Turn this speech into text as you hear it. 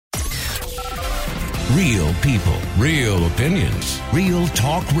Real people, real opinions, real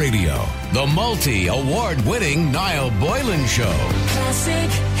talk radio. The multi-award-winning Niall Boylan Show.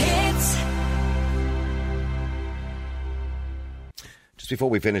 Classic hits. Just before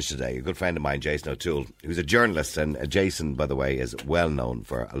we finish today, a good friend of mine, Jason O'Toole, who's a journalist, and Jason, by the way, is well known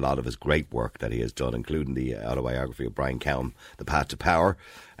for a lot of his great work that he has done, including the autobiography of Brian Cowan, The Path to Power.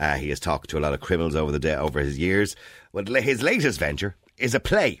 He has talked to a lot of criminals over his years. But his latest venture is a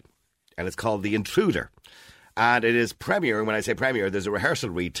play, and it's called The Intruder. And it is premiering. When I say premiere, there's a rehearsal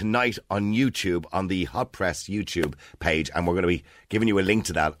read tonight on YouTube, on the Hot Press YouTube page, and we're going to be giving you a link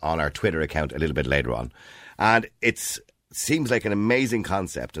to that on our Twitter account a little bit later on. And it seems like an amazing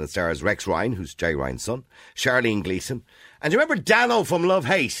concept, and it stars Rex Ryan, who's Jerry Ryan's son, Charlene Gleeson, and do you remember Dano from Love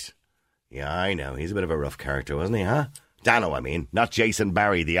Hate? Yeah, I know, he's a bit of a rough character, wasn't he, huh? Dano, I mean, not Jason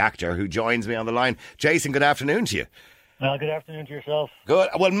Barry, the actor, who joins me on the line. Jason, good afternoon to you. Well, good afternoon to yourself. Good.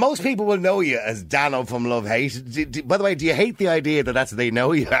 Well, most people will know you as Dano from Love Hate. By the way, do you hate the idea that that's what they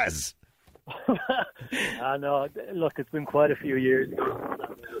know you as? No, look, it's been quite a few years ago.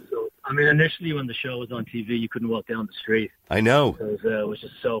 So, I mean, initially when the show was on TV, you couldn't walk down the street. I know. Because it was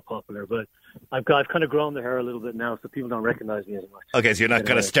just so popular. But I've kind of grown the hair a little bit now, so people don't recognise me as much. Okay, so you're not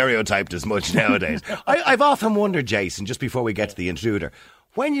kind of stereotyped as much nowadays. I've often wondered, Jason, just before we get to The Intruder,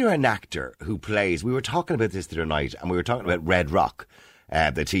 when you're an actor who plays, we were talking about this the other night, and we were talking about Red Rock,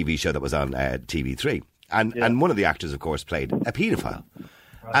 the TV show that was on TV3. And one of the actors, of course, played a paedophile.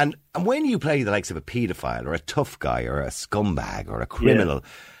 Right. And when you play the likes of a paedophile or a tough guy or a scumbag or a criminal,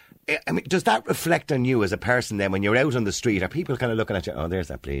 I mean, does that reflect on you as a person then when you're out on the street? Are people kind of looking at you, oh, there's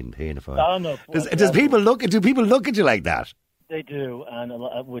that bleeding paedophile? Oh, no. Do people look at you like that? They do, and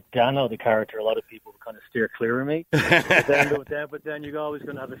with Dano, the character, a lot of people kind of steer clear of me. but then you're always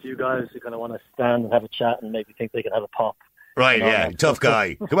going to have a few guys who kind of want to stand and have a chat and maybe think they can have a pop. Right, yeah, tough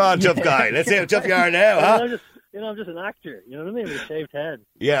guy. Come on, tough guy. Let's see how tough you are now, huh? I'm just an actor, you know what I mean, with a shaved head.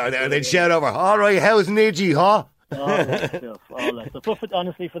 Yeah, they'd shout over, all right, how's Nidgy, huh? All that stuff. But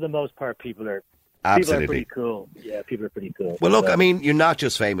honestly, for the most part, people are pretty cool. Yeah, people are pretty cool. Well, look, I mean, you're not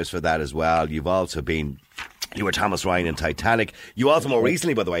just famous for that as well. You've also been... You were Thomas Ryan in Titanic. You also, more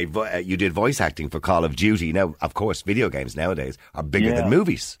recently, by the way, you did voice acting for Call of Duty. Now, of course, video games nowadays are bigger than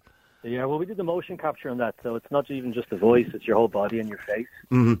movies. Yeah, well, we did the motion capture on that, so it's not even just the voice, it's your whole body and your face.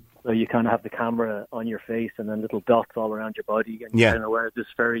 Mm-hmm. So you kind of have the camera on your face and then little dots all around your body, and you kind of wear this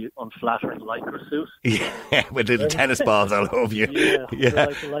very unflattering lycra suit. Yeah, with little tennis balls all over you. Yeah.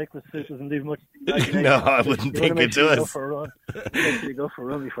 Like the lycra suit doesn't leave much. No, I wouldn't think it does. Go for a run. Make sure you go for a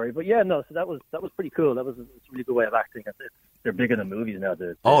run before you. But yeah, no. So that was pretty cool. It's a really good way of acting. They're bigger than movies now.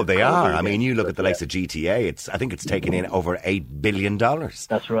 They are. I mean, you look at the likes of GTA. I think it's taken in over $8 billion.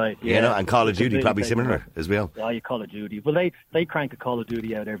 That's right. Yeah. You know, and Call of Duty probably similar as well. Yeah, you Call of Duty. Well, they crank a Call of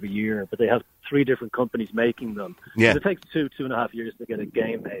Duty out every year, but they have 3 different companies making them. Yeah. So it takes 2.5 years to get a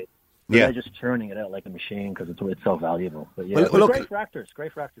game made. They're just churning it out like a machine because it's so valuable. But yeah, great for actors.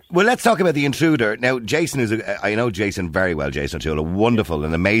 Well, let's talk about The Intruder. Now, Jason I know Jason very well, Jason O'Toole, a wonderful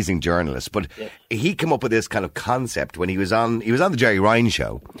and amazing journalist, but he came up with this kind of concept when he was on the Jerry Ryan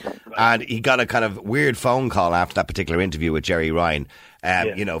show, and he got a kind of weird phone call after that particular interview with Jerry Ryan,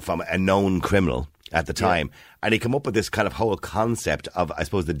 from a known criminal at the time. And he came up with this kind of whole concept of, I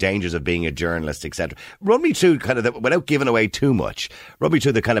suppose, the dangers of being a journalist, etc. Run me through kind of, without giving away too much, run me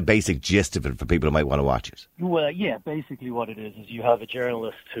through the kind of basic gist of it for people who might want to watch it. Well, yeah, basically what it is you have a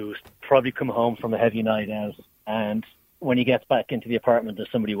journalist who's probably come home from a heavy night out, and when he gets back into the apartment,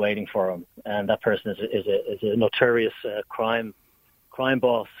 there's somebody waiting for him, and that person is a notorious crime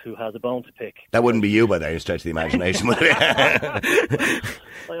boss who has a bone to pick. That wouldn't be you by any stretch of the imagination, would it?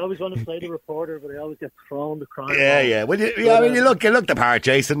 I always want to play the reporter, but I always get thrown the crime. Yeah. Well, you look the part,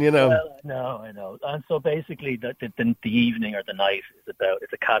 Jason. You know. Well, I know. And so basically, the evening or the night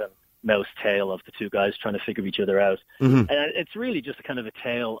it's a cat and mouse tale of the two guys trying to figure each other out, and it's really just kind of a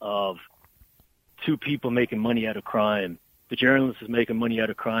tale of two people making money out of crime. The journalist is making money out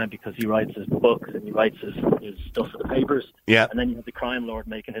of crime because he writes his books and he writes his stuff for the papers. Yeah. And then you have the crime lord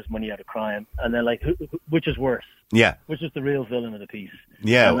making his money out of crime. And then, which is worse? Yeah. Which is the real villain of the piece?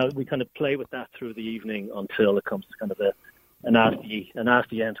 Yeah. And we kind of play with that through the evening until it comes to kind of a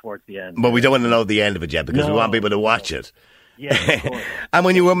nasty end towards the end. But we don't want to know the end of it yet because we want people to watch it. Yeah, of course. And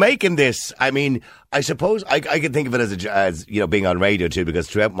when you were making this, I mean, I suppose I can think of it as being on radio too, because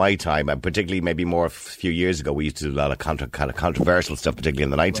throughout my time, and particularly maybe more a few years ago, we used to do a lot of kind of controversial stuff, particularly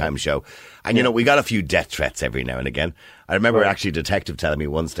in the nighttime show. And we got a few death threats every now and again. I remember actually a detective telling me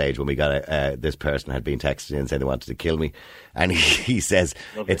one stage when we got this person had been texting in saying they wanted to kill me, and he says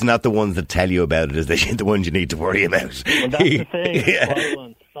it's not the ones that tell you about it, it's the ones you need to worry about. Well, that's the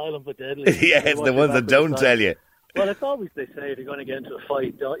thing. silent but deadly. Yeah, it's the ones that don't tell you. Well, it's always, they say, if you're going to get into a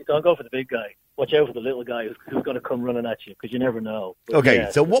fight, don't go for the big guy. Watch out for the little guy who's going to come running at you, because you never know. But okay,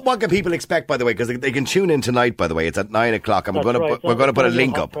 yeah, so what can people expect, by the way? Because they can tune in tonight, by the way. It's at 9 o'clock, and we're going to put a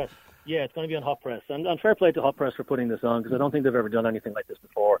link up. Press. Yeah, it's going to be on Hot Press. And fair play to Hot Press for putting this on, because I don't think they've ever done anything like this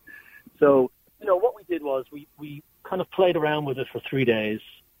before. So, what we did was we kind of played around with it for 3 days,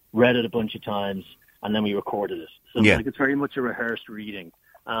 read it a bunch of times, and then we recorded it. So it's very much a rehearsed reading.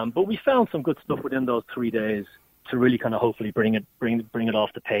 But we found some good stuff within those 3 days to really kind of hopefully bring it off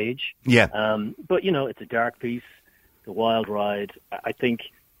the page. Yeah. But it's a dark piece, it's a wild ride. I think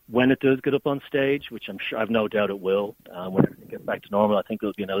when it does get up on stage, which I'm sure, I've no doubt it will, when everything gets back to normal, I think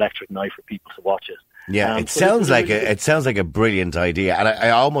it'll be an electric night for people to watch it. Yeah, it sounds like a brilliant idea, and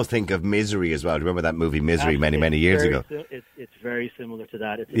I almost think of Misery as well. Do you remember that movie Misery many years ago? It's very similar to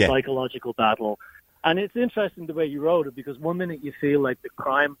that. It's a psychological battle. And it's interesting the way you wrote it, because one minute you feel like the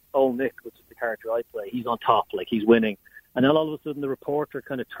crime, old Nick, which is the character I play, he's on top, like he's winning. And then all of a sudden the reporter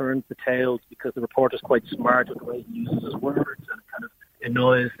kind of turns the tails, because the reporter's quite smart with the way he uses his words, and it kind of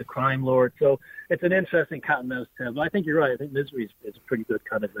annoys the crime lord. So it's an interesting cat and mouse tale. But I think you're right. I think Misery is a pretty good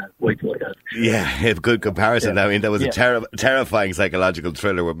kind of way to look at it. Yeah, a good comparison. Yeah. I mean, that was a terrifying psychological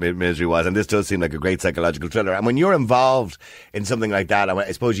thriller, what Misery was, and this does seem like a great psychological thriller. And when you're involved in something like that,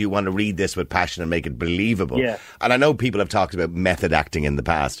 I suppose you want to read this with passion and make it believable. Yeah. And I know people have talked about method acting in the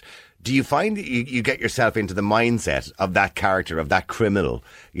past. Do you find that you get yourself into the mindset of that character, of that criminal,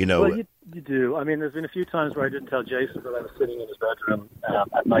 Well, you do. I mean, there's been a few times where I didn't tell Jason that I was sitting in his bedroom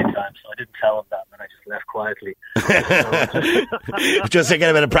at night time, so I didn't tell him that, and then I just left quietly. Just to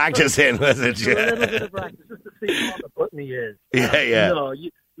get a bit of practice in, was it? Just a little bit of practice, just to see what the button he is. Yeah.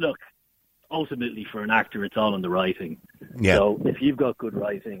 Look, ultimately for an actor, it's all in the writing. Yeah. So if you've got good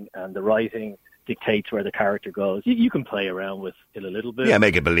writing, and the writing dictates where the character goes, you can play around with it a little bit. Yeah,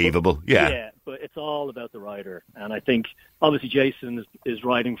 make it believable. Yeah, but it's all about the writer. And I think, obviously, Jason is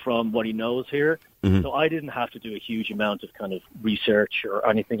writing from what he knows here. Mm-hmm. So I didn't have to do a huge amount of kind of research or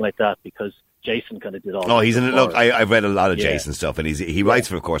anything like that, because Jason kind of did all that. Oh, look, I've read a lot of Jason stuff, and he writes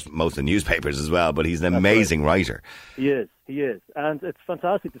for, of course, most of the newspapers as well, but he's an amazing writer. He is. And it's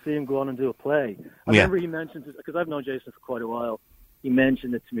fantastic to see him go on and do a play. I remember he mentioned it, because I've known Jason for quite a while. He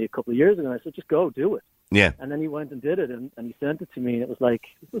mentioned it to me a couple of years ago, and I said, just go do it. Yeah. And then he went and did it, and he sent it to me, and it was like,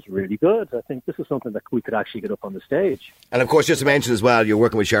 this was really good. I think this is something that we could actually get up on the stage. And of course, just to mention as well, you're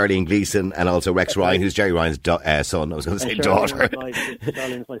working with Charlene Gleeson and also Rex Ryan, who's Jerry Ryan's son. I was going to say daughter.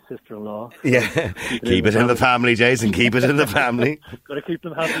 Charlene's my sister-in-law. Yeah. Keep it in the family, Jason. Keep it in the family. Got to keep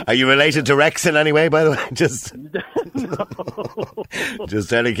them happy. Are you related to Rex in any way, by the way? Just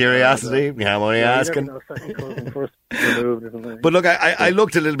out of curiosity. Yeah, I'm only asking. But look, I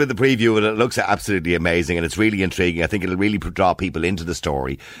looked a little bit at the preview, and it looks absolutely amazing, and it's really intriguing. I think it'll really draw people into the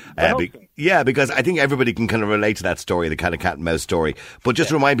story. Because I think everybody can kind of relate to that story, the kind of cat and mouse story. But just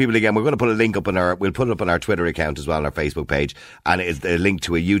to remind people again, we're going to put a link up we'll put it up on our Twitter account as well, on our Facebook page, and it's a link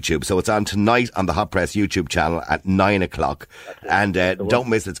to a YouTube. So it's on tonight on the Hot Press YouTube channel at 9 o'clock. And don't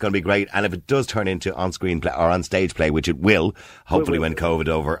miss it, it's going to be great. And if it does turn into on-screen play or on-stage play, which it will, hopefully when COVID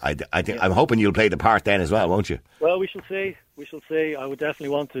over, I think I'm hoping you'll play the part then as well, won't you? Well, we shall see. I would definitely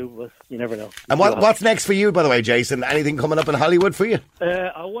want to, but you never know. And what's next for you, by the way, Jason? Anything coming up in Hollywood for you?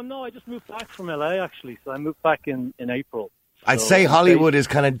 No, I just moved back from LA, actually. So I moved back in April. I'd say Hollywood is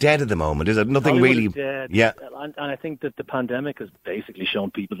kind of dead at the moment. Is it? Nothing Hollywood really. Is dead. Yeah. And I think that the pandemic has basically shown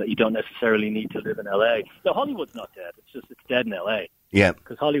people that you don't necessarily need to live in LA. No, Hollywood's not dead. It's dead in LA. Yeah.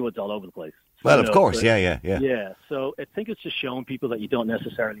 Because Hollywood's all over the place. Well, of course. Yeah. Yeah. So I think it's just showing people that you don't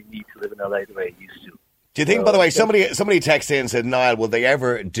necessarily need to live in LA the way you used to. Do you think, by the way, somebody texted in and said, Niall, will they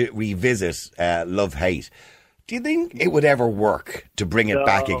ever revisit Love Hate? Do you think it would ever work to bring it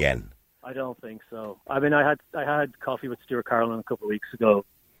back again? I don't think so. I mean, I had coffee with Stuart Carlin a couple of weeks ago,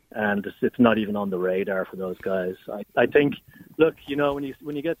 and it's not even on the radar for those guys. I think, look, when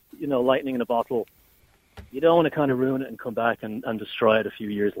you get lightning in a bottle, you don't want to kind of ruin it and come back and destroy it a few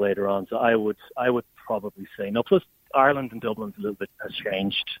years later on. So I would probably say no. Plus, Ireland and Dublin's a little bit has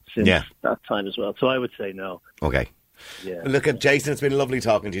changed since that time as well. So I would say no. Okay. Yeah. Look at Jason. It's been lovely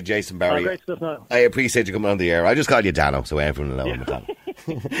talking to you, Jason Barry. Great stuff now. I appreciate you coming on the air. I just called you Dano, so everyone will know I'm Dano.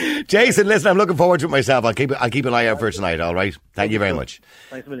 Jason, listen, I'm looking forward to it myself. I'll keep an eye out for it tonight. All right. Thank you very much.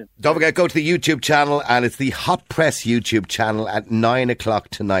 Thanks a million. Don't forget, go to the YouTube channel, and it's the Hot Press YouTube channel at 9 o'clock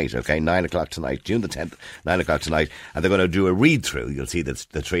tonight. Okay, 9 o'clock tonight, June the 10th, 9 o'clock tonight, and they're going to do a read through. You'll see the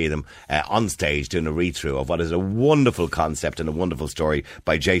three of them on stage doing a read through of what is a wonderful concept and a wonderful story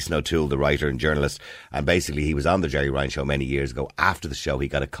by Jason O'Toole, the writer and journalist. And basically, he was on the Jerry Ryan show many years ago. After the show, he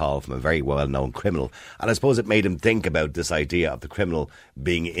got a call from a very well-known criminal, and I suppose it made him think about this idea of the criminal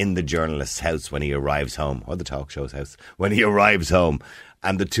being in the journalist's house when he arrives home, or the talk show's house, when he arrives home,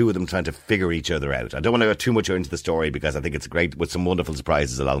 and the two of them trying to figure each other out. I don't want to go too much into the story because I think it's great, with some wonderful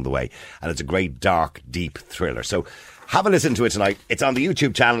surprises along the way. And it's a great, dark, deep thriller. So have a listen to it tonight. It's on the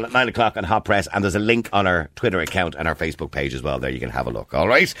YouTube channel at 9 o'clock on Hot Press, and there's a link on our Twitter account and our Facebook page as well. There you can have a look, all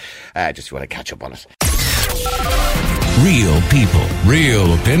right? Just if you want to catch up on it. Real people,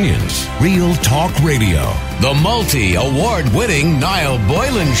 real opinions, real talk radio. The multi-award winning Niall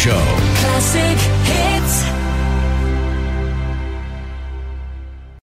Boylan Show. Classic hits.